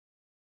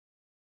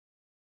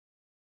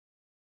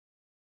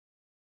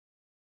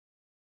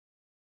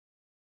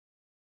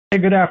Hey,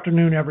 good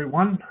afternoon,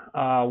 everyone.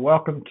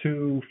 Welcome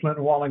to Flint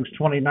and Walling's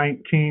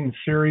 2019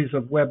 series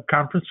of web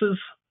conferences.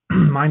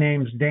 My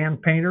name's Dan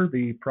Painter,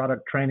 the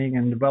Product Training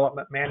and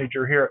Development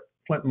Manager here at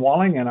Flint and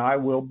Walling, and I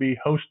will be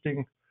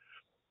hosting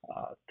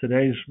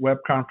today's web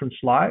conference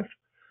live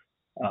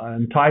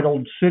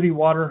entitled City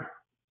Water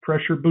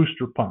Pressure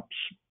Booster Pumps.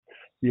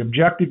 The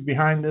objective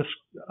behind this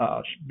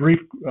brief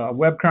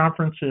web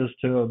conference is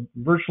to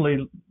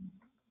virtually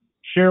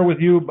share with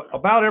you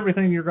about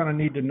everything you're going to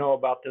need to know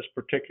about this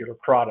particular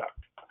product.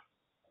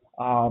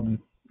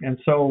 And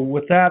so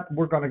with that,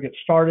 we're going to get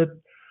started.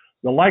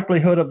 The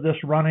likelihood of this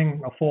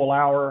running a full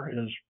hour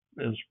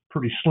is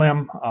pretty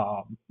slim,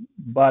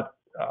 but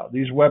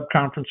these web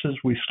conferences,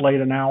 we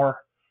slate an hour.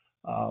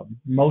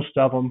 Most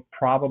of them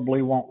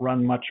probably won't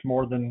run much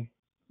more than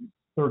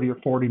 30 or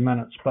 40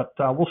 minutes, but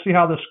we'll see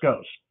how this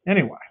goes.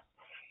 Anyway,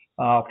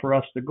 for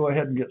us to go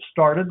ahead and get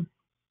started,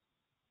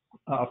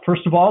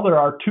 first of all, there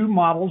are two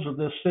models of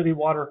this city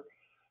water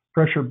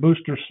pressure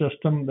booster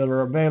system that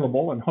are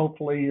available, and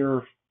hopefully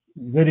your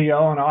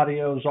video and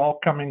audio is all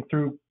coming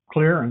through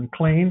clear and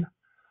clean.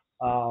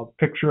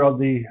 Picture of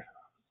the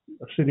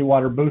city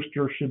water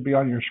booster should be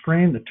on your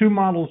screen. The two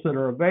models that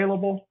are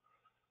available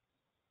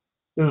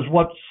is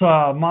what's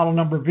model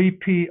number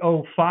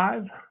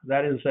VP05.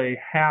 That is a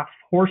half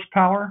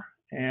horsepower,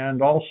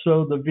 and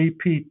also the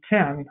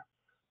VP10,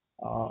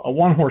 a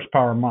 1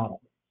 horsepower model.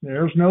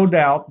 There's no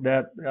doubt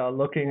that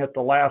looking at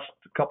the last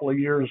couple of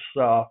years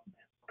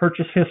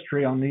purchase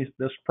history on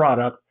this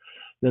product,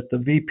 that the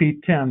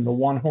VP10, the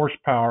 1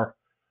 horsepower,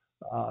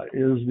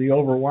 is the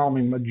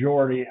overwhelming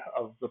majority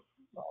of the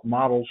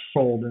models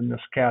sold in this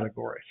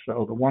category.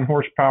 So the 1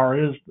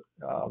 horsepower is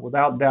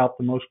without doubt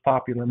the most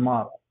popular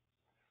model.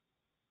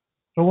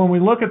 So when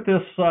we look at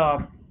this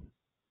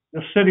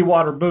city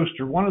water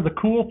booster, one of the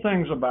cool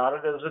things about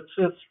it is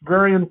it's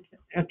very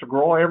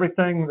integral.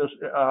 Everything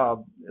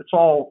it's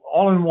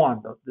all in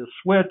one. The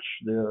switch,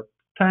 the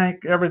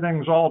tank,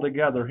 everything's all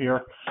together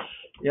here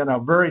in a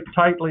very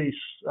tight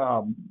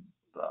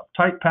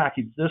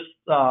package. This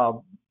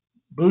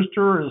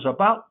booster is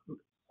about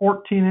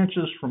 14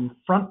 inches from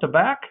front to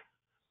back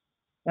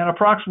and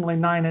approximately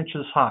 9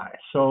 inches high.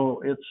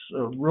 So it's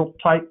a real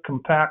tight,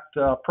 compact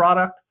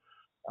product.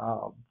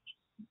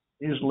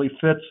 Easily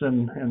fits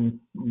in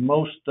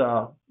most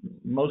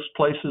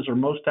places or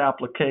most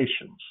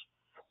applications.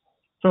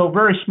 So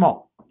very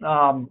small.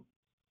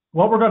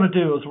 What we're going to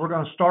do is we're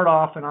going to start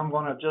off, and I'm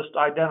going to just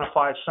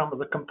identify some of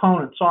the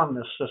components on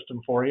this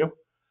system for you.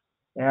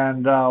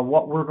 And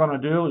what we're going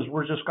to do is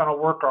we're just going to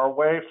work our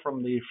way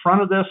from the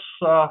front of this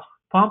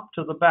pump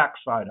to the back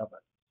side of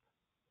it.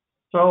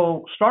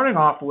 So starting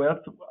off with,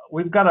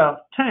 we've got a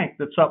tank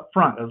that's up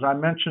front. As I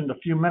mentioned a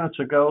few minutes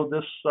ago,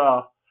 this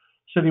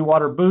city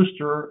water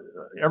booster,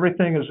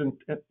 everything is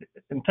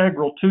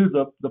integral to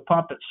the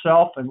pump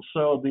itself, and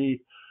so the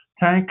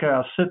tank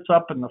sits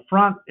up in the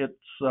front. It's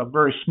a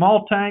very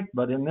small tank,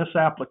 but in this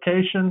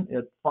application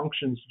it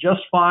functions just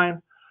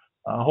fine,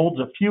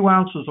 holds a few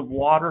ounces of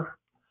water.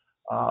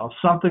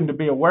 Something to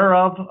be aware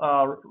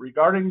of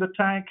regarding the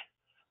tank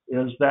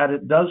is that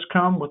it does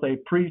come with a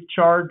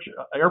pre-charge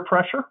air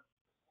pressure.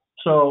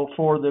 So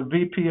for the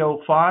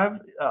VP05,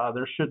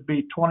 there should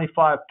be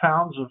 25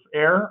 pounds of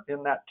air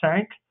in that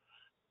tank.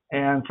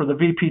 And for the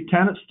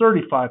VP10, it's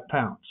 35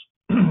 pounds.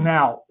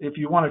 Now, if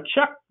you want to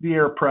check the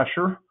air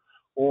pressure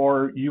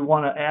or you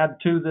want to add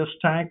to this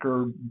tank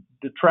or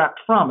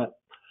detract from it,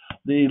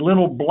 the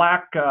little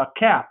black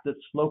cap that's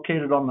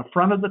located on the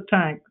front of the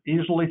tank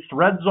easily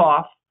threads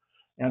off,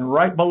 and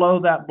right below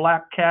that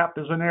black cap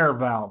is an air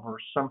valve, or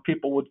some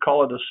people would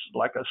call it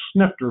like a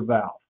snifter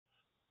valve,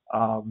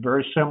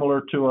 very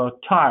similar to a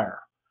tire.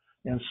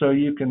 And so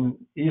you can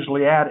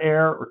easily add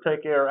air or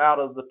take air out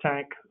of the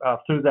tank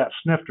through that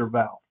snifter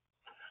valve.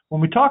 When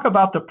we talk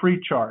about the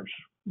pre-charge,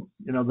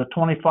 the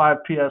 25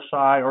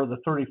 psi or the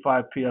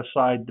 35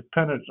 psi,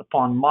 dependent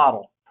upon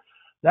model,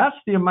 that's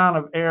the amount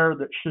of air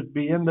that should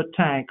be in the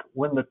tank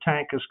when the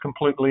tank is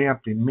completely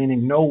empty,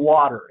 meaning no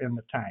water in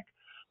the tank.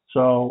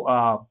 So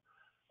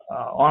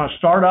on a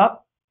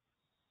startup,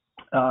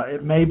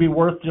 it may be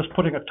worth just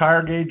putting a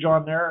tire gauge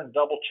on there and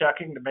double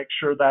checking to make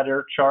sure that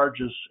air charge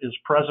is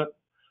present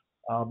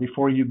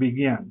before you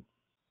begin.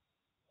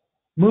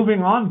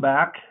 Moving on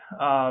back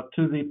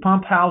to the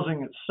pump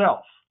housing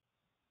itself.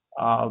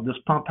 This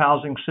pump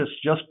housing sits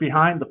just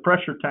behind the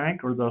pressure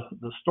tank or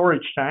the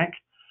storage tank.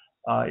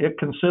 It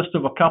consists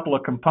of a couple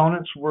of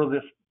components worth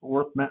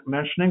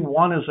mentioning.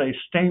 One is a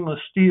stainless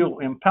steel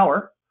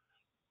impeller.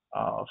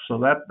 So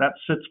that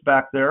sits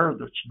back there,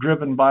 that's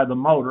driven by the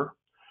motor.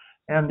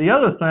 And the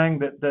other thing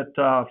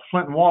that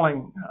Flint and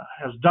Walling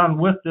has done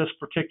with this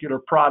particular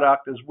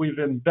product is we've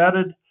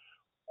embedded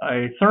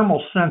a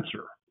thermal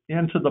sensor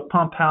into the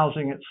pump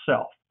housing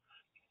itself.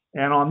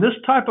 And on this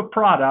type of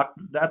product,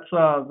 that's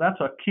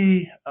a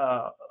key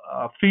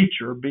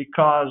feature,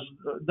 because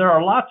there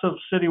are lots of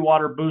city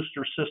water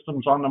booster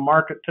systems on the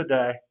market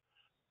today.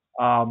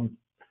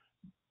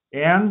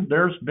 And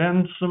there's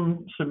been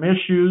some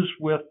issues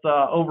with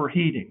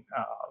overheating.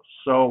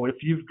 So if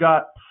you've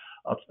got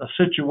a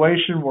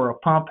situation where a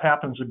pump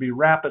happens to be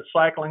rapid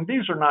cycling.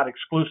 These are not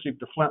exclusive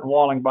to Flint and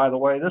Walling, by the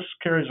way. This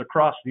carries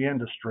across the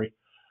industry.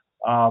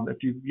 If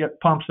you get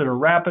pumps that are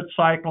rapid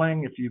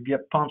cycling, if you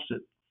get pumps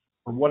that,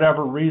 for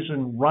whatever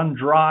reason, run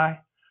dry,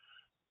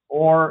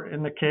 or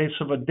in the case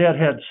of a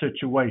deadhead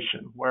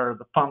situation where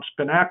the pump's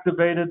been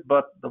activated,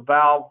 but the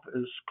valve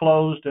is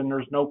closed and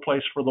there's no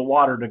place for the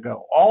water to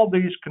go. All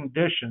these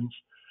conditions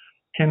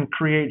can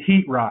create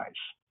heat rise.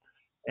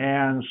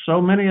 And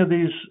so many of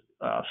these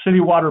city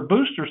water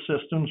booster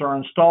systems are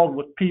installed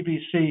with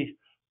PVC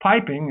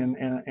piping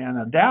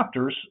and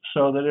adapters,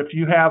 so that if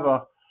you have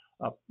a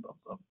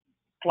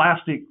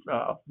plastic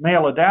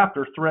male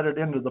adapter threaded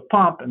into the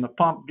pump and the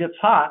pump gets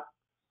hot,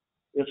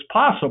 it's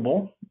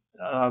possible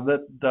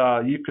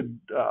that you could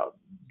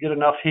get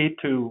enough heat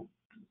to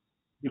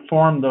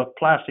deform the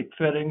plastic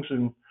fittings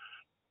and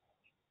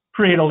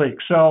create a leak.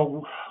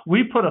 So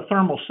we put a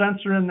thermal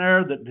sensor in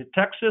there that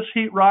detects this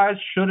heat rise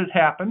should it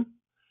happen,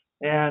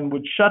 and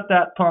would shut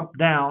that pump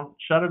down,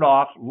 shut it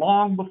off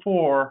long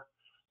before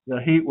the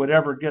heat would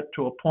ever get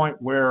to a point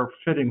where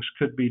fittings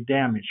could be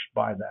damaged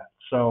by that.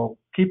 So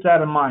keep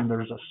that in mind.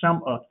 There's a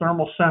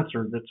thermal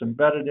sensor that's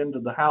embedded into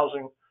the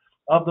housing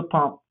of the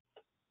pump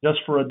just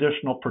for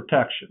additional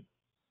protection.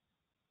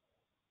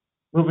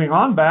 Moving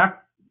on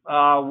back,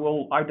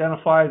 we'll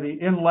identify the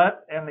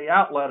inlet and the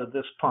outlet of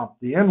this pump.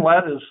 The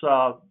inlet is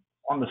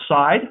on the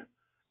side,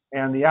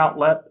 and the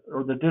outlet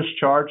or the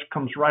discharge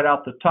comes right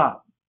out the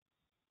top.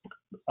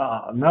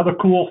 Another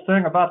cool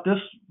thing about this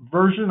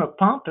version of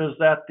pump is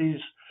that these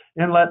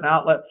inlet and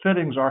outlet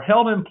fittings are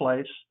held in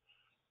place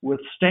with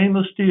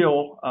stainless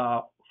steel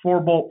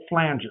 4-bolt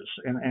flanges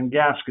and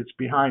gaskets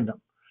behind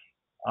them.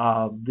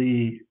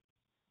 The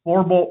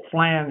 4-bolt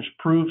flange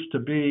proves to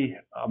be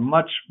a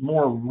much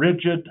more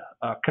rigid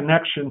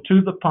connection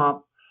to the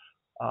pump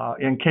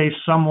in case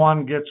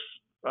someone gets,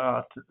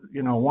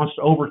 wants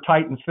to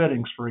over-tighten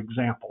fittings, for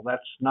example.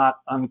 That's not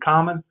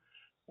uncommon,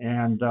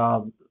 and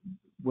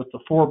with the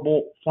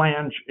 4-bolt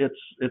flange,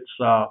 it's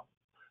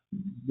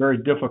very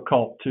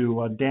difficult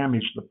to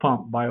damage the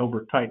pump by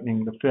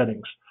over-tightening the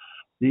fittings.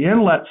 The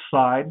inlet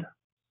side,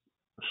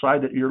 the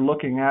side that you're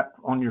looking at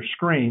on your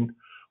screen,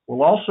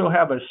 will also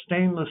have a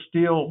stainless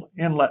steel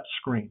inlet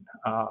screen.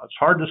 It's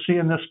hard to see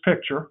in this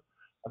picture.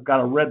 I've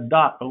got a red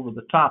dot over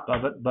the top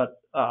of it,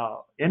 but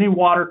any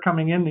water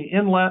coming in the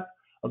inlet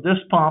of this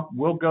pump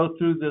will go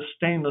through this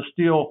stainless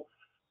steel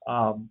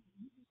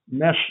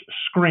mesh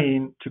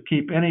screen to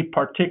keep any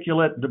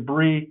particulate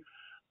debris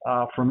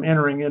from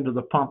entering into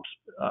the pump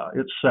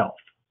itself.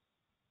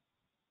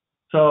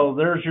 So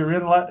there's your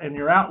inlet and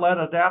your outlet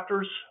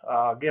adapters.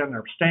 Again,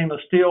 they're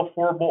stainless steel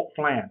 4-bolt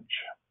flange.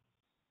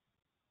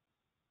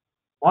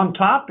 On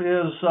top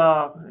is,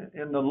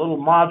 in the little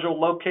module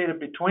located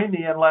between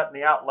the inlet and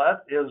the outlet,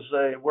 is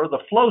where the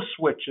flow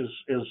switch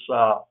is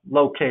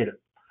located.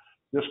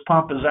 This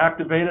pump is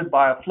activated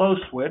by a flow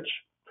switch,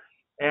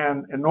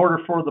 and in order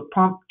for the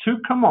pump to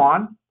come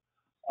on,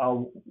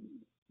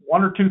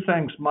 one or two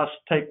things must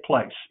take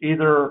place.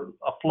 Either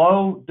a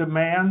flow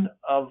demand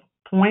of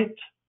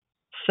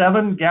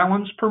 0.7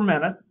 gallons per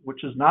minute,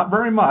 which is not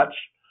very much,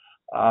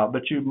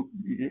 but you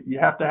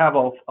have to have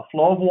a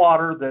flow of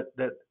water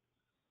that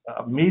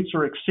meets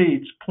or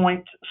exceeds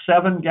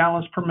 0.7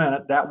 gallons per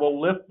minute. That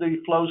will lift the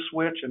flow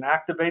switch and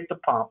activate the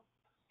pump.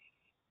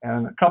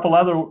 And a couple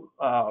other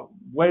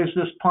ways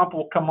this pump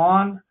will come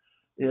on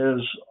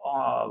is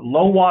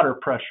low water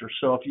pressure.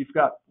 So if you've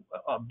got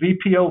a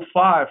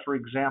VPO5, for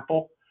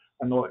example,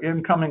 and the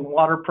incoming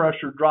water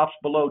pressure drops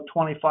below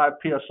 25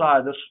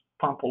 psi, this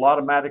pump will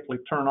automatically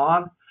turn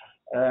on,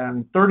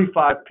 and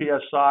 35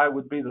 psi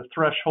would be the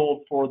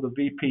threshold for the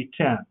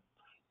VP10.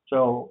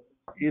 So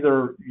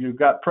either you've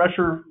got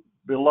pressure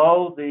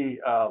below the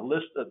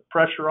listed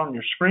pressure on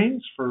your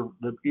screens for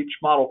each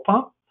model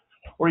pump,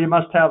 or you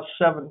must have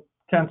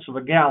 0.7 of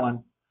a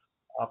gallon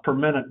per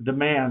minute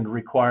demand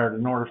required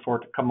in order for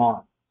it to come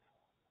on.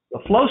 The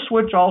flow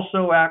switch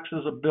also acts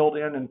as a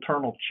built-in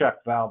internal check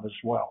valve as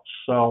well.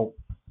 So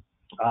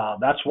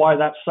that's why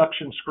that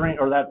suction screen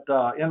or that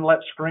inlet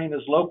screen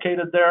is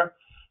located there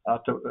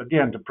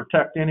to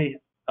protect any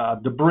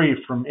debris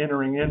from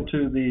entering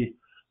into the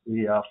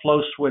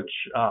flow switch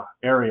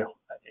area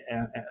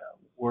and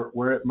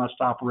where it must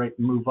operate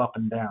and move up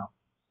and down.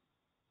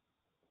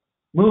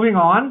 Moving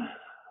on,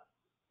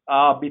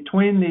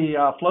 between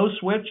the flow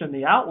switch and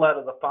the outlet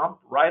of the pump,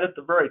 right at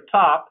the very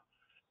top,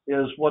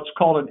 is what's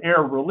called an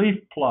air relief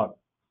plug.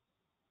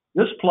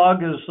 This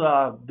plug is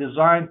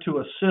designed to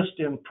assist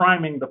in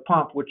priming the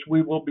pump, which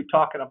we will be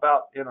talking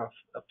about in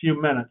a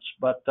few minutes,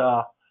 but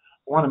I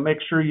want to make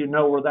sure you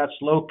know where that's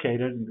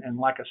located. And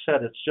like I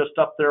said, it's just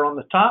up there on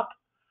the top.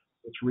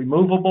 It's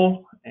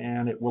removable,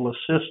 and it will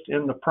assist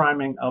in the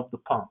priming of the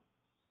pump.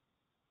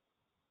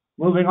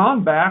 Moving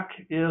on back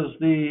is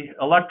the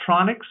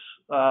electronics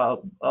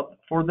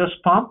for this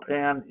pump,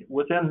 and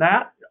within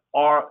that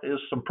is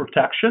some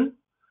protection.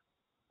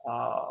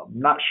 I'm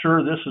not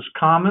sure this is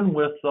common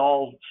with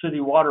all city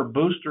water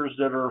boosters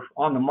that are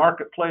on the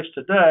marketplace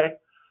today,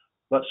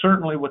 but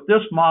certainly with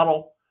this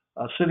model,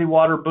 city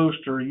water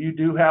booster, you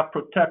do have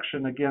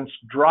protection against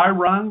dry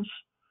runs,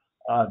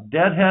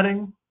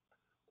 deadheading,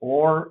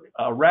 or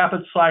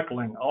rapid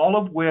cycling, all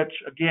of which,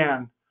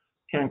 again,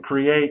 can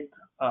create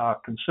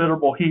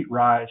considerable heat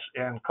rise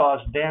and cause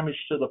damage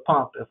to the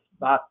pump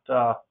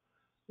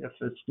if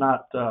it's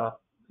not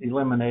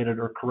eliminated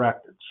or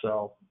corrected.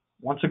 So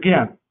once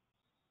again,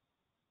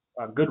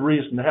 a good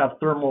reason to have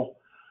thermal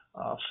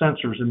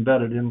sensors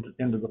embedded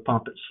into the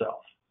pump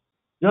itself,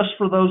 just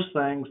for those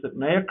things that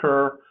may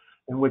occur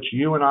in which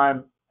you and I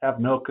have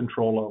no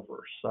control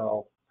over.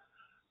 So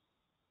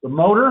the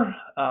motor,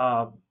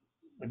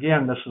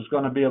 again, this is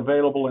going to be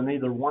available in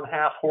either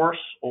 1/2 horse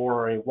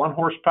or a 1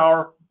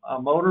 horsepower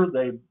motor.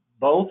 They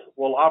both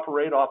will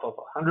operate off of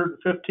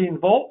 115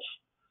 volts,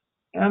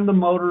 and the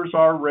motors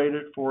are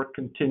rated for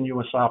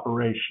continuous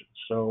operation.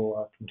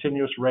 So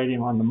continuous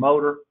rating on the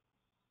motor.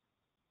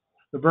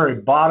 The very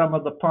bottom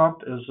of the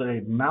pump is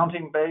a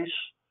mounting base.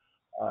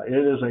 It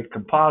is a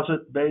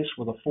composite base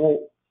with a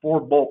full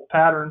 4-bolt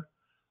pattern,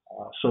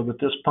 so that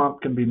this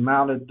pump can be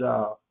mounted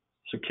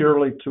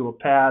securely to a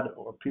pad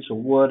or a piece of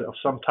wood of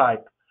some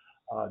type,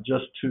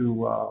 just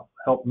to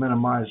help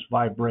minimize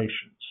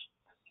vibrations.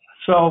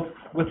 So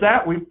with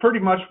that, we've pretty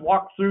much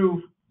walked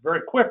through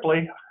very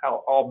quickly,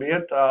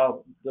 albeit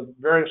the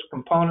various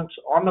components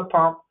on the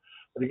pump.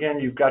 But again,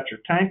 you've got your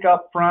tank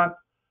up front,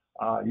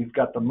 you've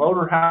got the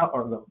motor house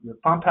or the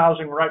pump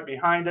housing right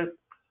behind it.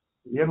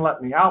 The inlet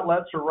and the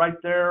outlets are right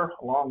there,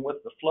 along with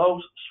the flow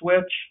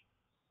switch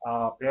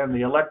and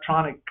the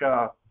electronic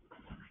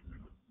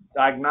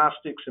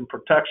diagnostics and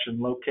protection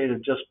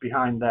located just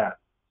behind that.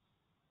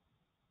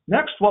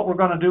 Next, what we're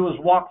going to do is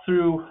walk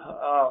through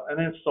an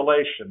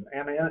installation.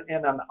 And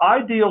in an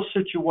ideal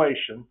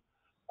situation,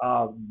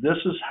 this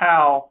is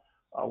how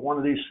one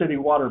of these city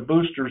water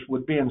boosters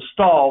would be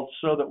installed,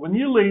 so that when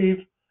you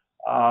leave,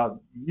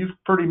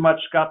 you've pretty much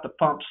got the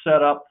pump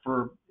set up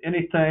for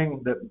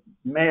anything that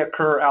may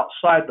occur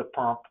outside the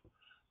pump.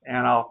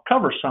 And I'll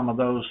cover some of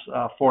those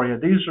for you.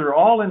 These are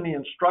all in the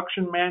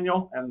instruction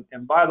manual.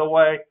 And by the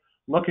way,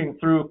 looking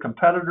through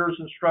competitors'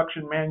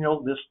 instruction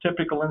manual, this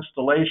typical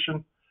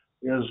installation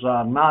is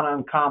not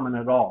uncommon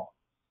at all.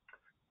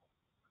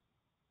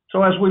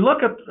 So as we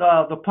look at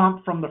the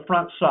pump from the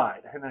front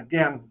side, and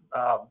again,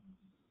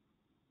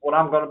 what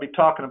I'm going to be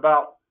talking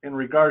about in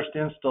regards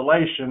to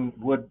installation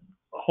would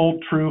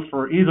hold true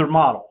for either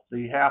model,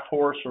 the 1/2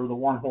 horse or the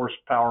 1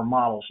 horsepower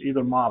models,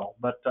 either model.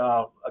 But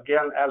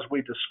again, as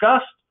we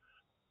discussed,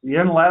 the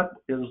inlet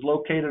is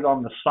located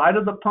on the side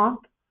of the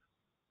pump,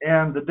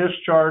 and the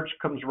discharge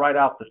comes right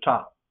out the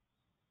top.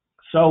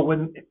 So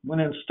when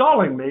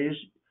installing these,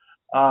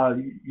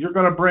 you're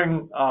going to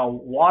bring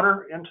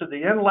water into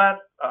the inlet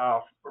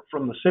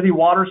from the city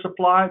water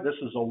supply. This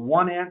is a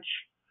 1-inch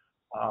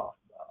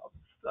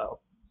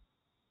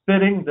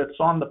fitting that's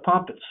on the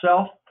pump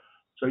itself.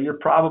 So you're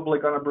probably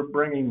going to be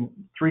bringing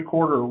 3/4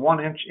 or 1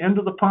 inch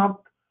into the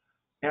pump,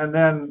 and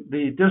then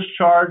the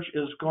discharge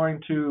is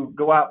going to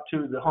go out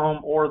to the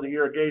home or the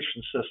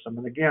irrigation system.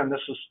 And again,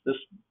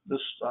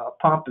 this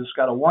pump has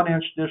got a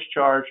 1-inch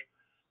discharge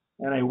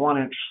and a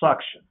 1-inch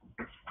suction.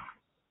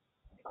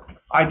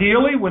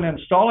 Ideally, when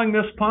installing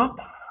this pump,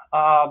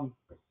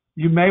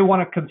 you may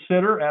want to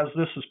consider, as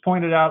this is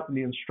pointed out in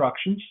the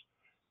instructions,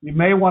 you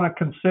may want to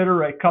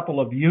consider a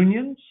couple of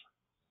unions.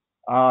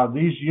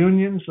 These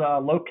unions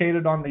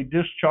located on the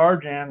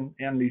discharge and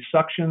the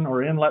suction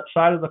or inlet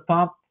side of the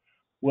pump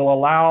will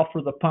allow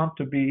for the pump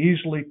to be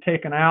easily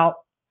taken out,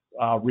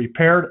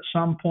 repaired at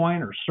some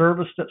point, or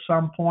serviced at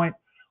some point,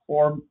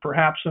 or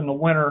perhaps in the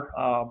winter,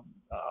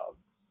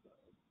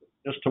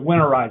 just to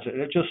winterize it.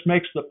 It just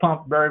makes the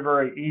pump very,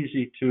 very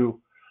easy to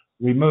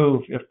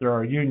remove if there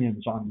are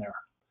unions on there,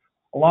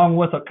 along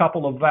with a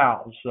couple of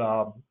valves,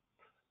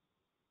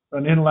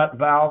 an inlet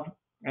valve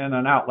and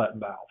an outlet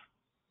valve.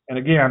 And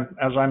again,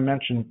 as I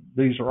mentioned,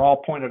 these are all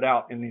pointed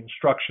out in the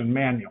instruction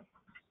manual.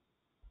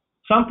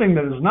 Something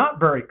that is not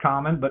very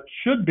common but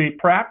should be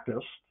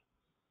practiced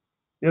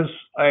is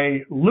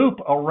a loop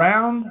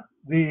around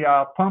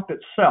the pump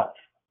itself.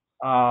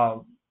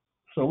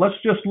 So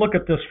let's just look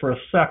at this for a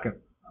second.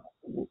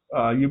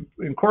 You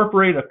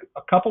incorporate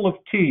a couple of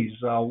T's,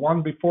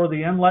 one before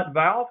the inlet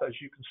valve, as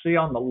you can see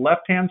on the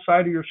left-hand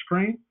side of your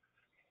screen,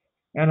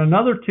 and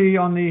another T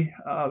on the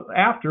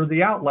after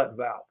the outlet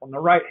valve on the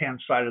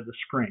right-hand side of the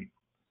screen.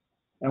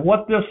 And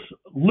what this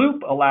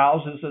loop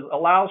allows is it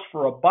allows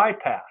for a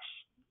bypass.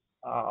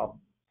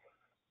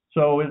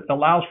 So it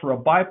allows for a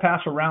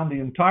bypass around the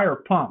entire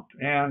pump.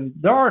 And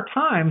there are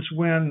times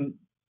when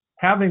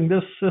having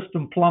this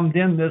system plumbed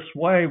in this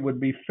way would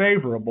be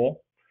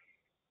favorable.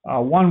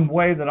 One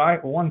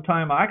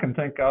time I can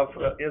think of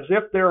is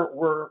if there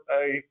were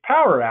a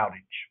power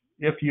outage.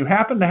 If you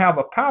happen to have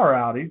a power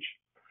outage,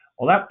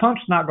 well, that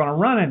pump's not going to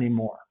run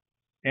anymore.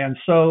 And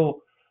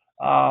so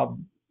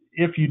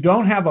if you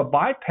don't have a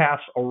bypass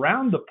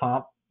around the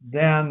pump,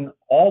 then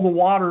all the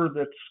water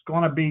that's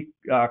going to be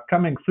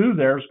coming through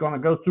there is going to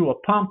go through a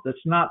pump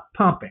that's not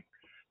pumping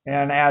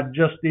and add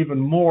just even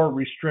more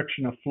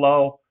restriction of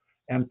flow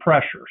and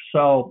pressure.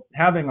 So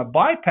having a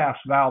bypass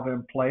valve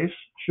in place,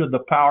 should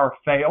the power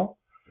fail,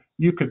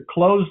 you could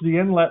close the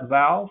inlet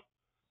valve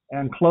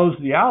and close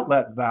the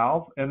outlet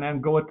valve, and then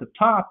go at the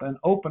top and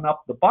open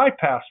up the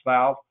bypass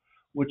valve,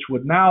 which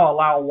would now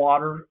allow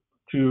water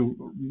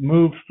to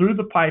move through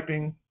the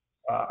piping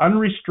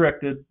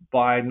unrestricted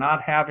by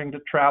not having to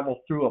travel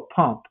through a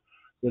pump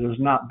that is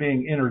not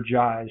being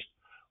energized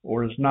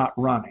or is not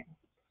running.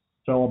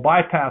 So a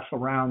bypass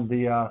around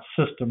the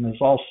system is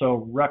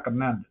also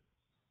recommended.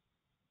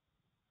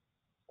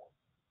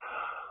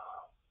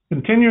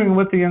 Continuing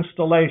with the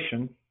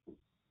installation,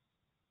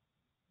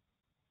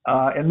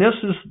 and this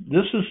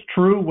is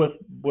true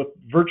with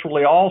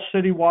virtually all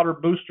city water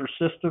booster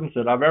systems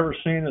that I've ever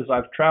seen as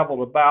I've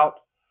traveled about.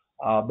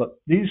 But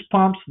these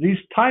pumps, these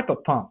type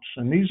of pumps,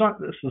 and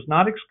this is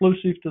not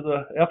exclusive to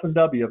the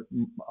F&W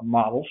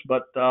models,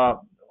 but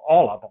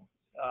all of them,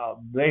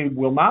 they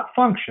will not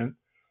function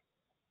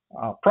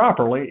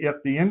properly if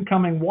the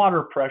incoming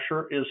water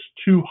pressure is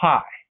too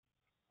high.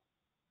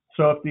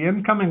 So if the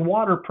incoming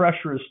water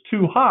pressure is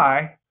too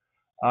high,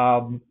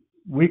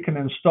 we can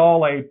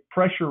install a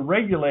pressure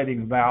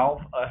regulating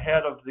valve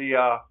ahead of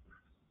the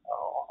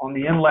on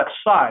the inlet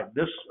side.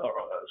 This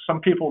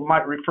some people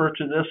might refer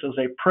to this as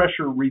a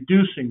pressure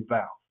reducing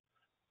valve.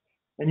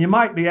 And you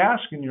might be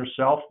asking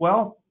yourself,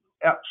 well,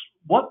 at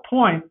what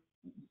point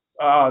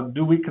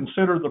do we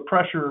consider the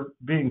pressure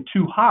being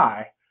too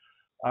high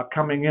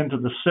coming into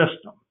the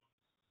system?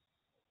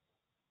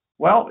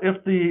 Well,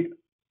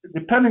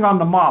 depending on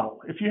the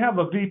model, if you have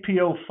a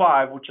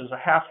VPO5, which is a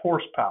half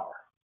horsepower,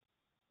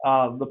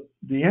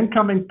 the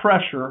incoming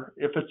pressure,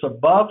 if it's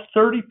above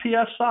 30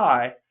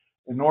 psi,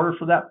 in order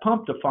for that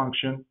pump to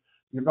function,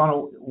 you're going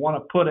to want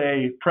to put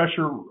a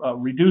pressure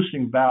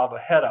reducing valve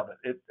ahead of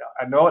it.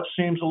 I know it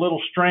seems a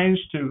little strange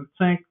to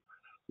think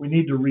we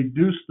need to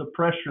reduce the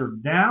pressure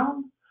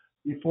down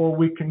before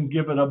we can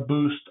give it a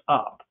boost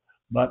up,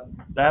 but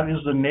that is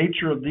the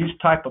nature of these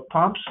type of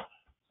pumps.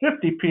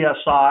 50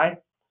 psi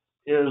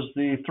is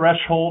the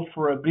threshold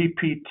for a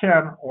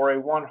VP10 or a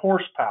 1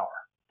 horsepower.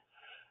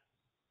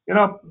 You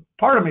know,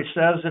 part of me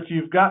says if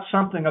you've got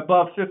something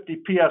above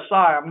 50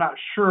 psi, I'm not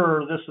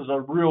sure this is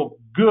a real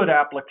good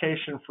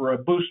application for a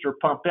booster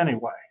pump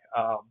anyway,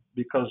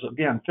 because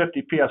again,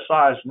 50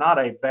 psi is not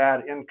a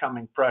bad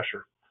incoming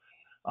pressure.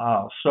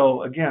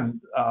 So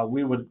again,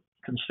 we would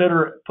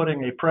consider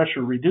putting a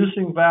pressure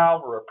reducing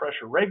valve or a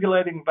pressure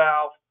regulating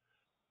valve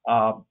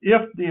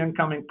if the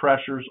incoming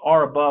pressures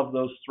are above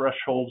those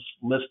thresholds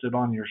listed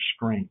on your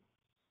screen.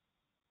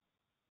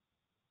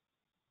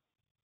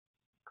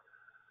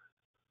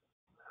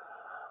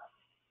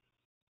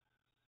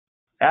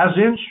 As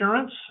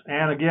insurance,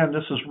 and again,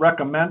 this is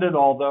recommended,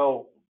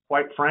 although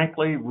quite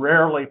frankly,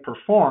 rarely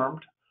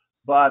performed,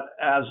 but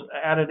as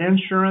added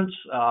insurance,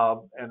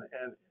 and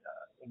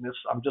this,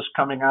 I'm just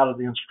coming out of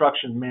the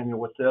instruction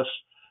manual with this,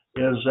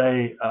 is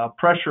a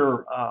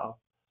pressure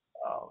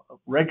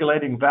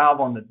regulating valve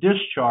on the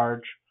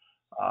discharge.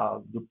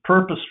 The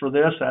purpose for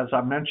this, as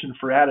I mentioned,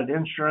 for added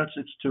insurance,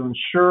 it's to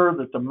ensure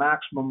that the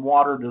maximum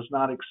water does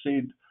not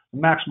exceed the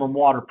maximum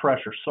water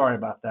pressure. Sorry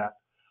about that.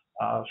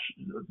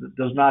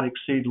 Does not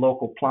exceed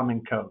local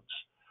plumbing codes.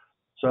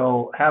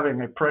 So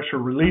having a pressure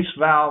release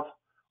valve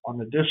on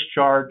the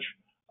discharge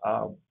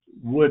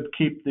would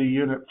keep the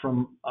unit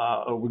from,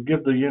 would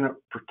give the unit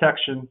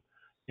protection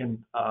in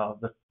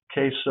the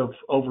case of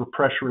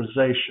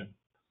overpressurization.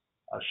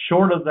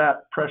 Short of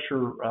that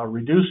pressure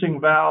reducing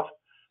valve,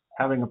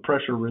 having a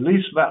pressure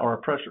release valve or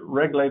a pressure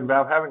regulating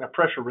valve, having a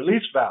pressure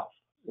release valve.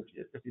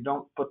 If you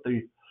don't put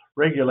the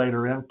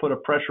regulator in, put a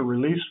pressure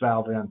release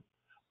valve in.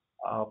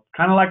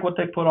 Kind of like what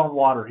they put on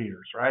water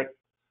heaters, right?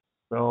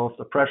 So if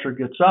the pressure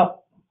gets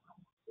up,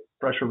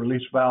 pressure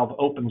release valve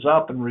opens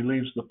up and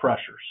relieves the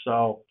pressure.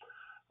 So,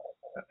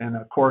 and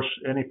of course,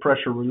 any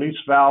pressure release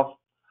valve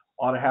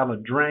ought to have a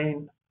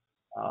drain,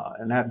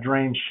 and that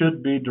drain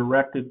should be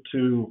directed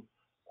to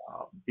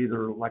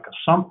either like a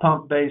sump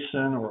pump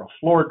basin or a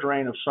floor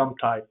drain of some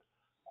type,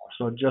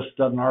 so it just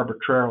doesn't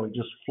arbitrarily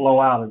just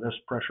flow out of this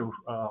pressure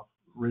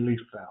relief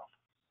valve.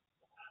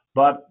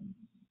 But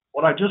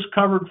what I just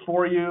covered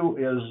for you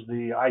is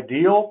the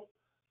ideal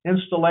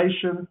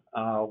installation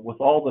with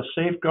all the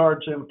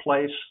safeguards in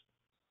place.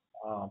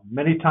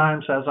 Many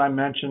times, as I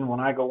mentioned, when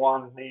I go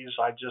on these,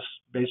 I just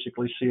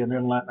basically see an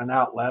inlet and an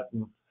outlet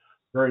and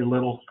very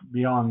little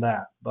beyond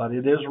that. But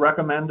it is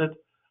recommended,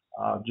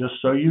 just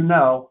so you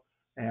know,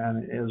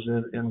 and is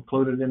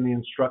included in the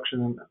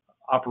instruction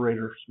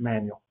operator's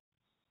manual.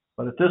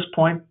 But at this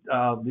point,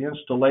 the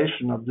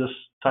installation of this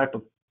type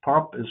of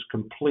pump is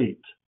complete.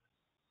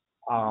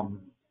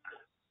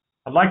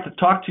 I'd like to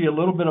talk to you a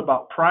little bit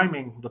about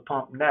priming the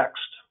pump next.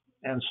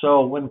 And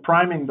so when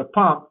priming the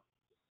pump,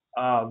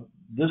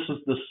 this is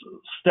the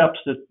steps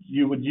that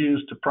you would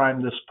use to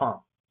prime this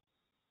pump.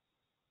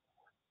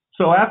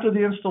 So after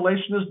the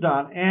installation is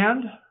done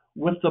and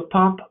with the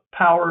pump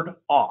powered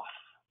off,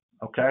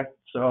 okay,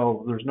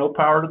 so there's no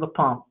power to the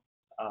pump,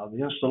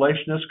 the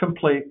installation is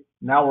complete.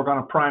 Now we're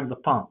going to prime the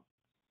pump.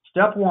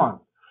 Step one,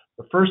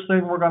 The first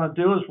thing we're going to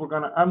do is we're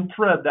going to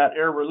unthread that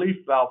air relief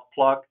valve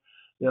plug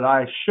that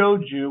I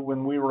showed you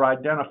when we were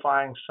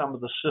identifying some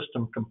of the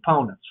system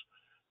components.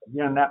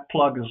 Again, that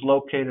plug is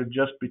located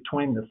just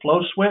between the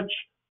flow switch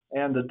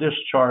and the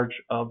discharge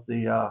of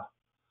the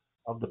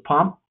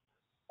pump.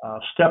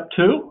 Step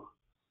 2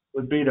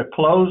 would be to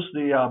close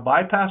the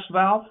bypass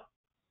valve.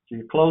 So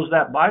you close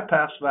that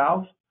bypass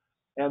valve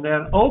and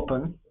then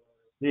open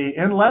the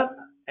inlet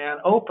and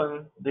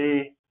open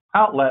the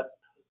outlet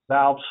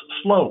valves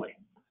slowly.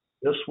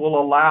 This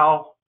will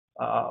allow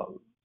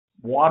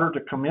water to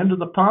come into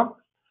the pump.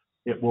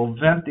 It will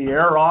vent the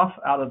air off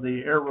out of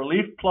the air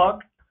relief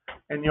plug,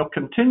 and you'll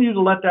continue to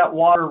let that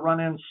water run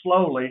in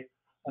slowly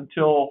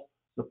until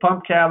the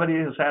pump cavity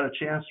has had a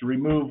chance to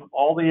remove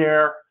all the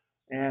air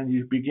and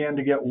you begin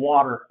to get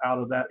water out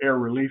of that air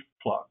relief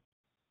plug.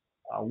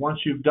 Once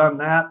you've done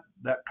that,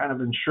 that kind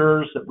of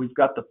ensures that we've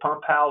got the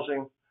pump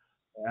housing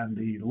and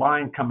the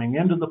line coming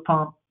into the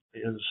pump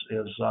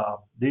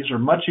these are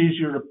much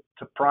easier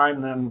to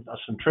prime than a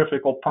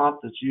centrifugal pump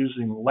that's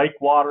using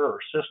lake water or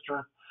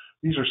cistern.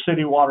 These are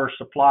city water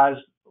supplies.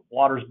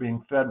 Water's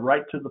being fed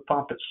right to the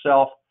pump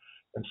itself.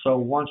 And so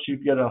once you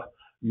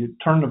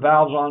turn the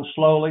valves on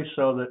slowly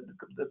so that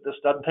this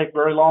doesn't take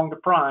very long to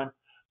prime,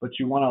 but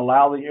you want to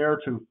allow the air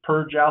to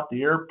purge out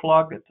the air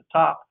plug at the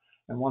top.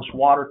 And once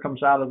water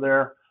comes out of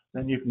there,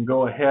 then you can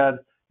go ahead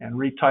and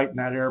retighten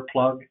that air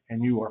plug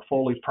and you are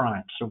fully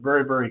primed. So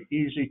very, very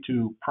easy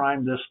to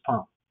prime this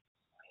pump.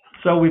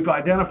 So we've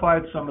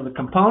identified some of the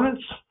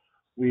components.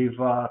 We've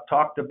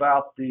talked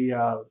about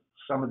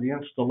some of the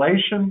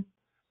installation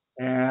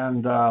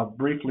and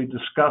briefly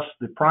discussed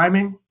the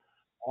priming.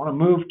 I want to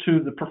move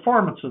to the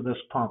performance of this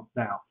pump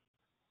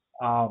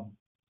now.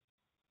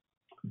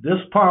 This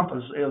pump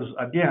is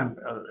again,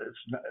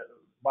 it's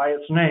by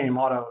its name,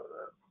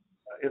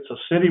 it's a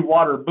city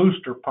water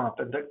booster pump.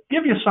 And to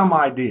give you some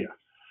idea,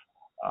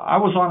 I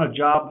was on a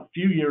job a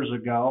few years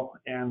ago,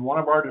 and one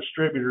of our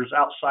distributors,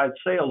 outside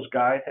sales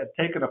guy, had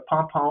taken a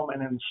pump home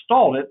and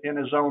installed it in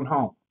his own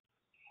home.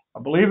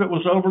 I believe it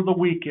was over the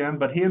weekend,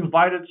 but he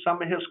invited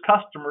some of his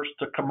customers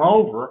to come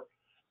over,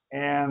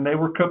 and they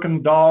were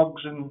cooking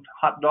dogs and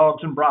hot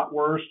dogs and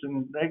bratwurst,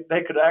 and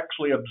they could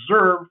actually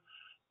observe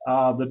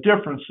the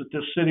difference that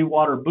this city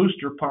water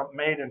booster pump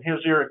made in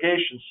his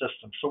irrigation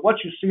system. So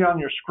what you see on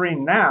your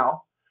screen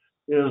now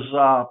is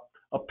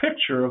a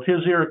picture of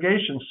his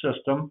irrigation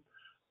system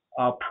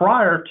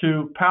prior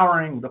to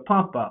powering the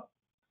pump up.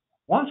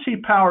 Once he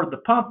powered the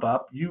pump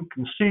up, you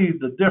can see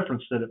the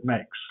difference that it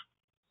makes.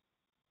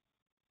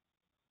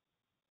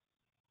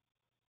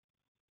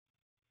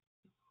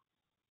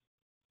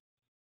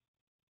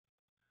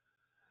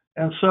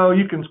 And so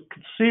you can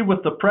see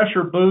with the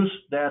pressure boost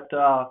that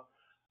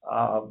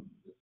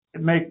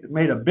it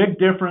made a big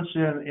difference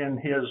in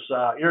his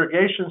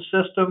irrigation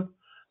system.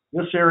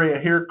 This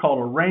area here, called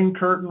a rain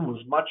curtain,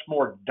 was much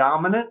more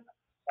dominant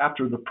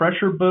after the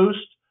pressure boost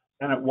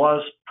than it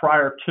was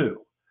prior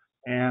to.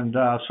 And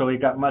so he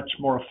got much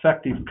more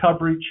effective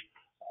coverage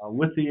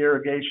with the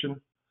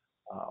irrigation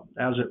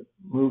as it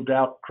moved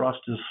out across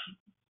his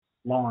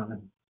lawn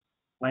and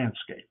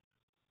landscape.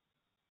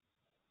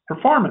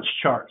 Performance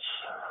charts.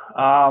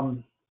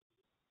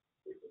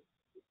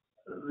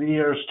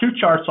 There's two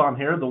charts on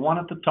here. The one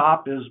at the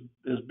top is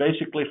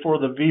basically for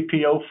the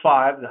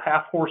VP05, the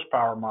half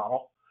horsepower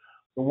model.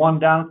 The one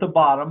down at the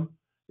bottom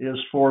is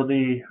for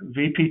the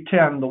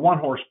VP10, the 1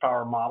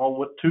 horsepower model,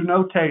 with two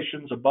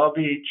notations above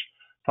each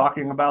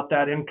talking about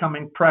that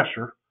incoming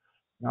pressure.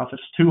 Now, if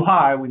it's too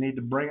high, we need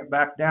to bring it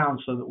back down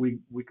so that we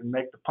can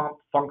make the pump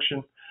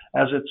function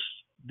as it's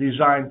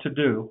designed to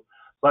do.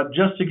 But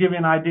just to give you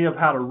an idea of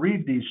how to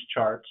read these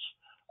charts,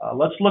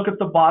 let's look at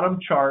the bottom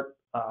chart,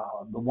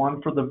 the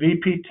one for the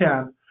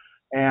VP10.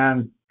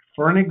 And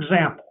for an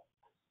example,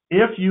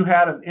 if you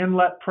had an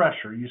inlet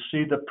pressure, you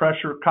see the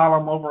pressure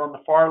column over on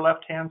the far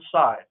left-hand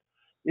side.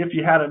 If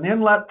you had an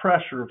inlet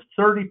pressure of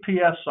 30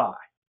 psi,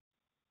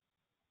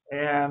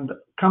 and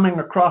coming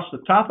across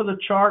the top of the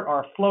chart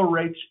are flow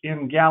rates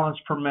in gallons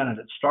per minute.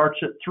 It starts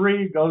at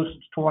 3, goes to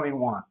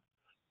 21.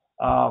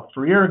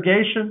 For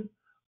irrigation,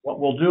 what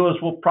we'll do is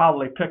we'll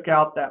probably pick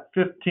out that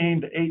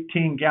 15 to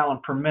 18 gallon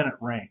per minute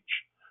range.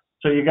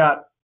 So you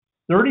got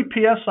 30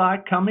 psi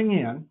coming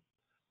in.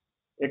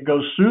 It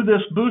goes through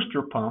this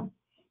booster pump,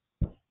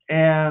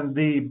 and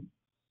the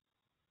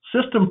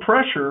system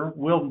pressure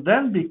will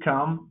then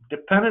become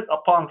dependent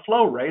upon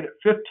flow rate. At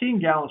 15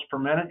 gallons per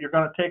minute, you're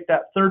going to take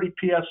that 30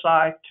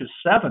 psi to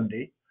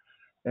 70.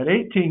 At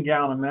 18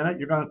 gallons a minute,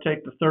 you're going to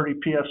take the 30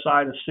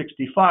 psi to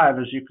 65,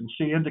 as you can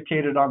see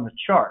indicated on the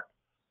chart.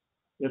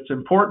 It's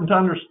important to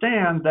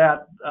understand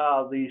that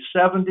the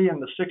 70 and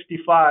the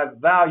 65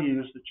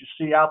 values that you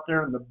see out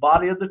there in the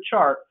body of the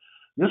chart,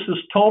 this is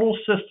total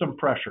system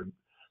pressure.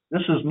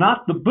 This is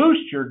not the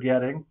boost you're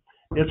getting.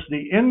 It's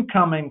the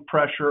incoming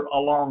pressure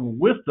along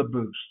with the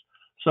boost.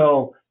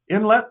 So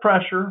inlet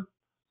pressure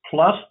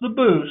plus the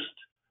boost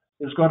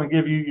is going to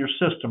give you your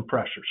system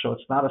pressure. So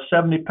it's not a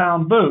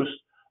 70-pound boost.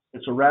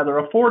 It's rather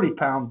a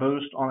 40-pound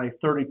boost on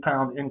a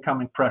 30-pound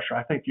incoming pressure.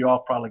 I think you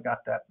all probably got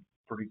that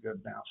pretty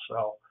good now.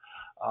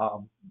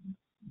 So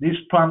these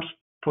pumps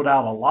put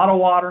out a lot of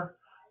water,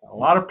 a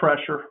lot of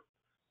pressure,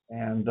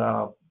 and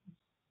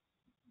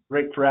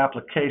great for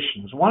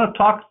applications. I want to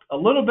talk a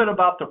little bit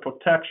about the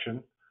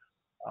protection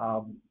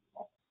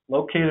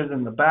located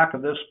in the back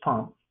of this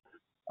pump.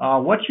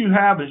 What you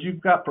have is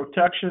you've got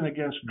protection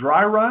against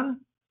dry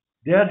run,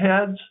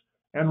 deadheads,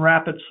 and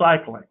rapid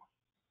cycling.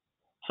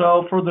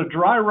 So for the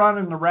dry run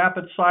and the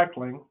rapid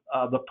cycling,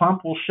 the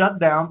pump will shut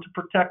down to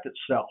protect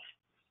itself.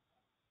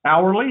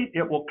 Hourly,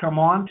 it will come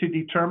on to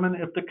determine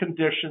if the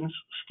conditions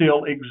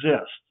still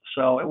exist.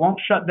 So it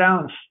won't shut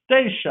down and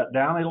stay shut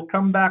down. It'll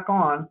come back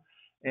on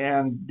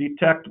and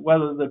detect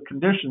whether the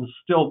condition's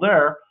still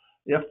there.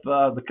 If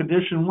the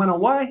condition went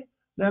away,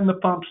 then the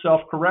pump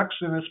self-corrects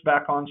and it's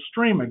back on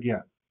stream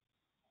again.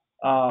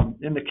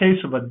 In the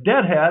case of a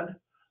deadhead,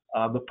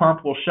 the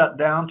pump will shut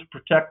down to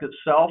protect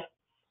itself.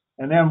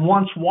 And then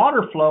once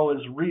water flow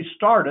is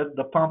restarted,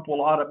 the pump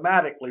will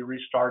automatically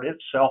restart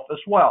itself as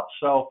well.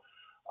 So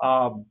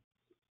I'm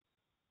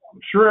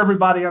sure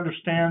everybody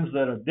understands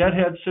that a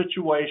deadhead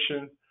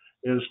situation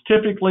is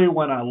typically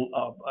when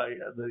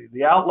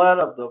the outlet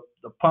of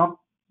the pump,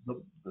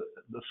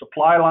 the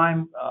supply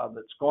line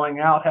that's going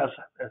out has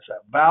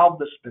a valve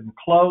that's been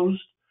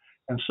closed.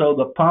 And so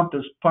the pump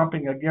is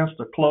pumping against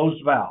a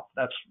closed valve.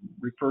 That's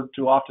referred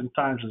to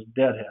oftentimes as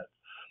deadhead.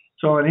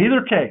 So in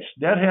either case,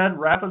 deadhead,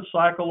 rapid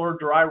cycle, or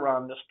dry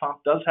run, this pump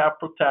does have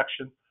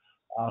protection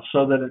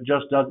so that it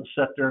just doesn't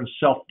sit there and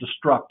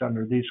self-destruct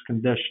under these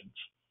conditions.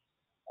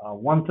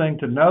 One thing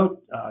to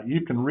note,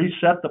 you can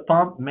reset the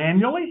pump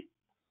manually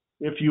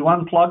if you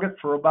unplug it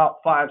for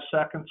about 5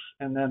 seconds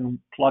and then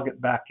plug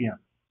it back in.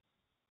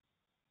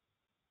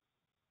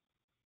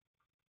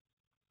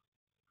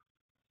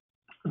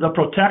 The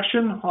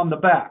protection on the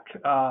back,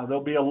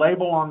 there'll be a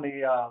label on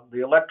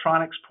the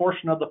electronics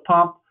portion of the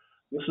pump.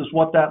 This is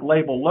what that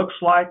label looks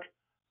like.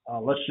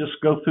 Let's just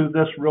go through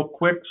this real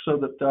quick so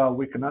that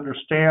we can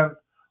understand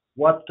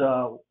what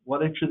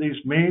each of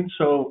these means.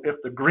 So if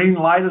the green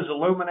light is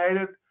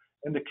illuminated,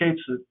 indicates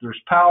that there's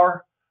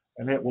power,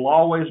 and it will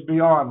always be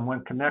on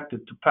when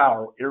connected to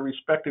power,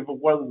 irrespective of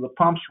whether the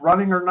pump's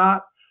running or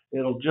not.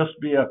 It'll just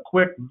be a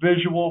quick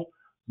visual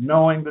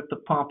knowing that the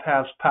pump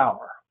has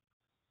power.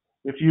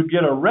 If you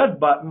get a red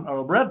button or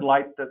a red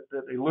light that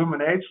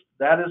illuminates,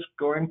 that is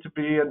going to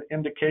be an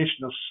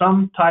indication of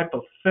some type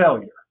of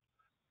failure.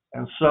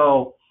 And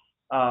so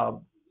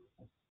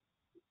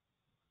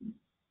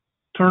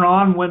turn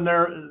on when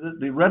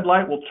the red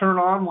light will turn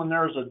on when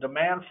there's a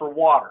demand for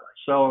water.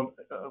 So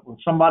when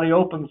somebody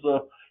opens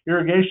the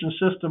irrigation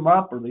system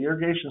up or the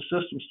irrigation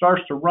system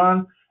starts to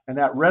run and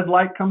that red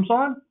light comes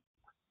on,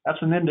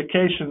 that's an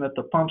indication that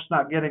the pump's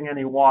not getting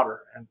any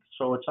water, and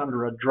so it's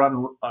under a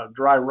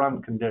dry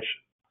run condition.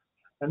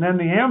 And then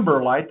the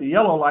amber light, the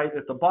yellow light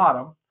at the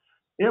bottom,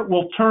 it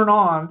will turn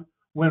on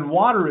when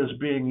water is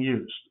being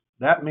used.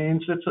 That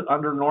means it's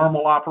under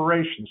normal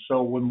operation.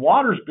 So when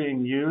water is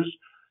being used,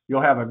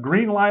 you'll have a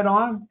green light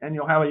on and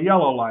you'll have a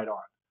yellow light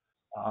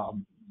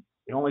on.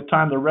 The only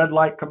time the red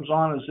light comes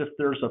on is if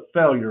there's a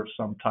failure of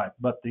some type,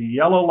 but the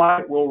yellow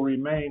light will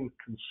remain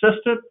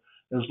consistent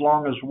as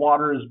long as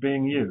water is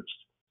being used.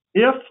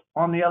 If,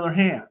 on the other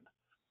hand,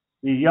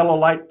 the yellow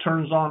light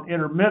turns on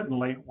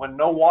intermittently when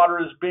no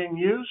water is being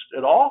used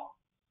at all,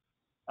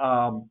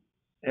 and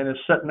it's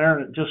sitting there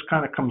and it just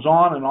kind of comes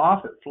on and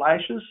off, it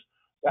flashes,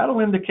 that'll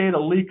indicate a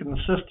leak in the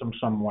system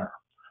somewhere.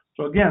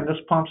 So again,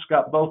 this pump's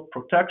got both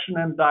protection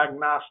and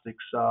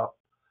diagnostics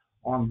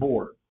on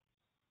board.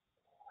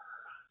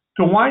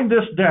 To wind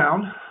this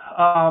down,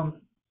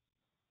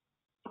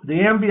 the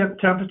ambient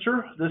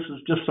temperature, this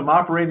is just some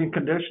operating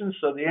conditions.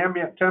 So the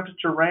ambient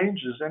temperature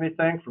range is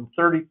anything from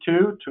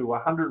 32 to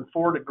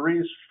 104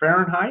 degrees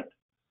Fahrenheit.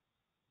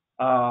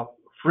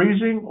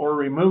 Freezing or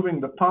removing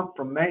the pump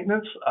from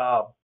maintenance.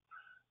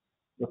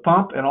 The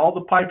pump and all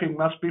the piping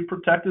must be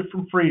protected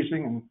from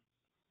freezing.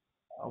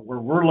 And where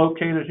we're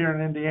located here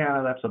in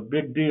Indiana, that's a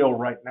big deal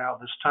right now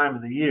this time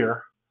of the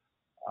year.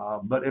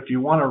 But if you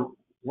want to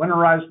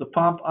winterize the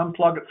pump,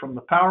 unplug it from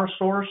the power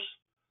source.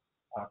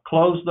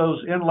 Close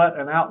those inlet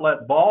and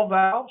outlet ball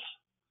valves,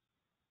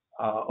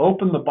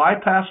 open the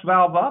bypass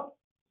valve up,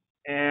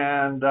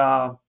 and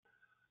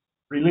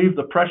relieve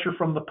the pressure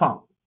from the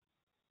pump.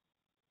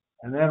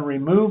 And then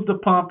remove the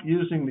pump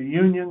using the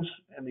unions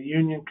and the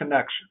union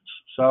connections.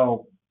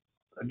 So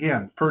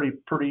again, pretty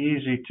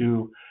easy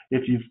to,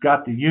 if you've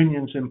got the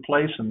unions in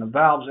place and the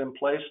valves in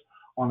place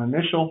on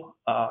initial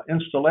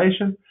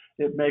installation,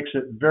 it makes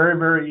it very,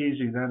 very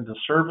easy then to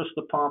service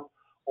the pump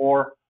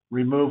or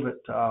remove it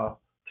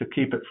to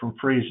keep it from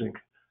freezing.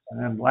 And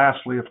then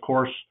lastly, of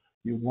course,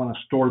 you want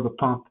to store the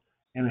pump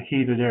in a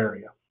heated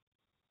area.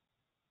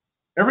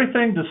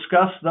 Everything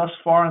discussed thus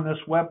far in this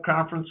web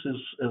conference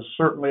is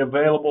certainly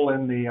available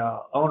in the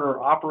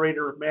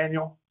owner-operator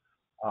manual,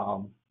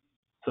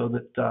 so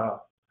that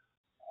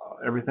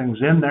everything's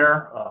in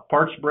there,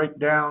 parts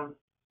breakdown,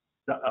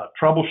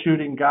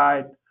 troubleshooting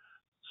guide,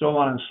 so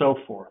on and so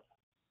forth.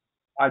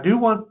 I do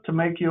want to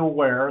make you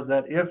aware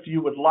that if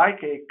you would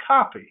like a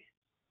copy,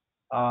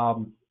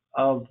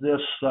 of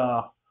this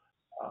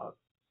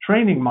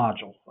training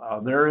module.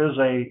 There is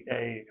a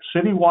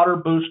City Water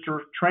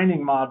Booster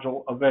training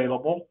module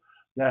available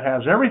that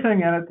has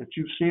everything in it that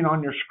you've seen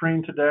on your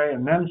screen today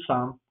and then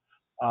some.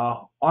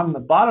 On the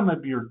bottom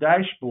of your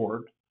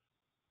dashboard,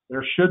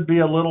 there should be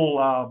a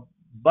little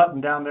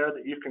button down there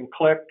that you can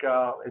click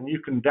and you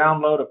can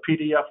download a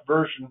PDF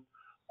version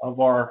of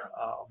our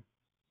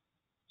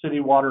City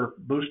Water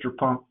Booster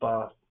Pump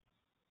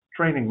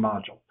training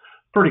module.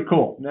 Pretty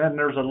cool. And then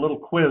there's a little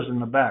quiz in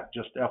the back,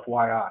 just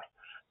FYI.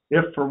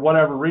 If for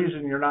whatever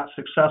reason you're not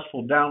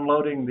successful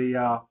downloading it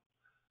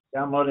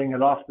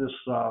off this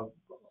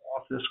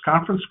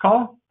conference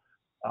call,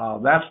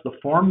 that's the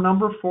form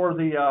number for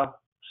the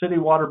City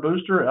Water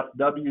Booster,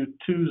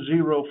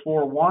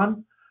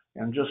 FW2041,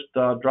 and just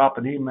drop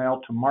an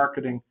email to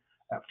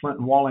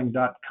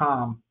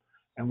marketing@flintandwalling.com,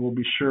 and we'll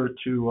be sure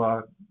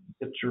to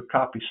get your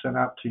copy sent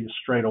out to you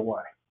straight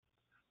away.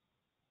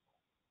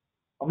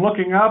 I'm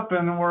looking up,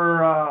 and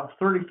we're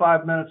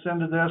 35 minutes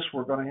into this.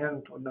 We're going to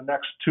end in the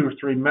next 2 or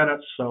 3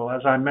 minutes. So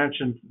as I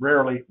mentioned,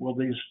 rarely will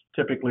these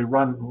typically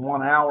run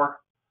 1 hour.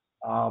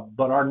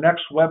 But our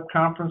next web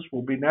conference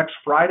will be next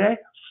Friday,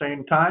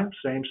 same time,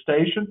 same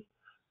station.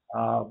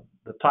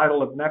 The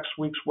title of next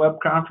week's web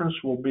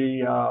conference will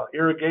be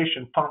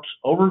Irrigation Pumps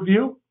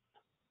Overview.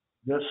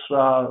 This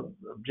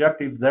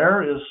objective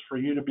there is for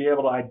you to be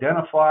able to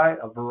identify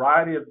a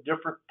variety of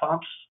different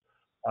pumps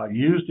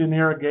used in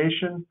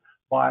irrigation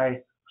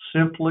by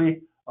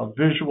simply a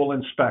visual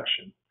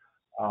inspection.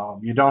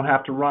 You don't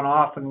have to run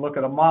off and look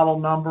at a model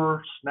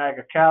number, snag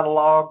a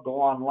catalog,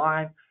 go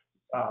online.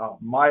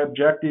 My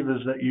objective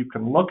is that you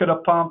can look at a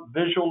pump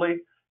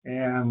visually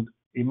and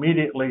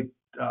immediately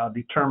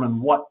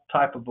determine what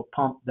type of a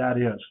pump that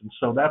is. And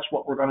so that's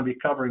what we're going to be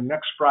covering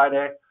next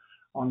Friday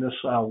on this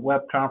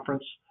web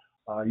conference.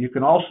 You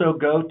can also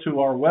go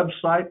to our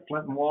website,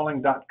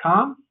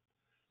 flintandwalling.com,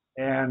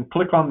 and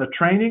click on the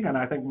training. And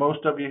I think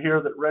most of you here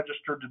that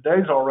registered today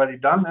has already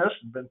done this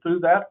and been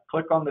through that.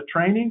 Click on the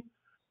training,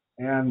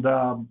 and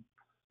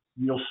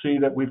you'll see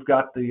that we've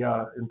got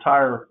the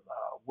entire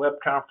web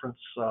conference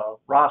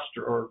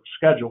roster or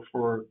schedule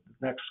for the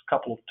next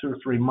couple of 2 or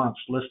 3 months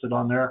listed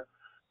on there.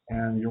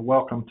 And you're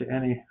welcome to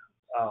any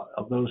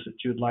of those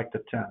that you'd like to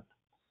attend.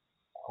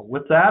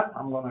 With that,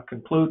 I'm going to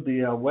conclude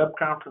the web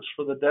conference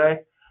for the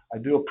day. I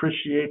do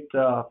appreciate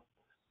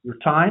your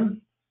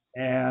time,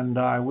 and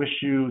I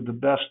wish you the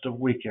best of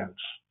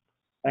weekends.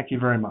 Thank you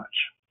very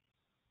much.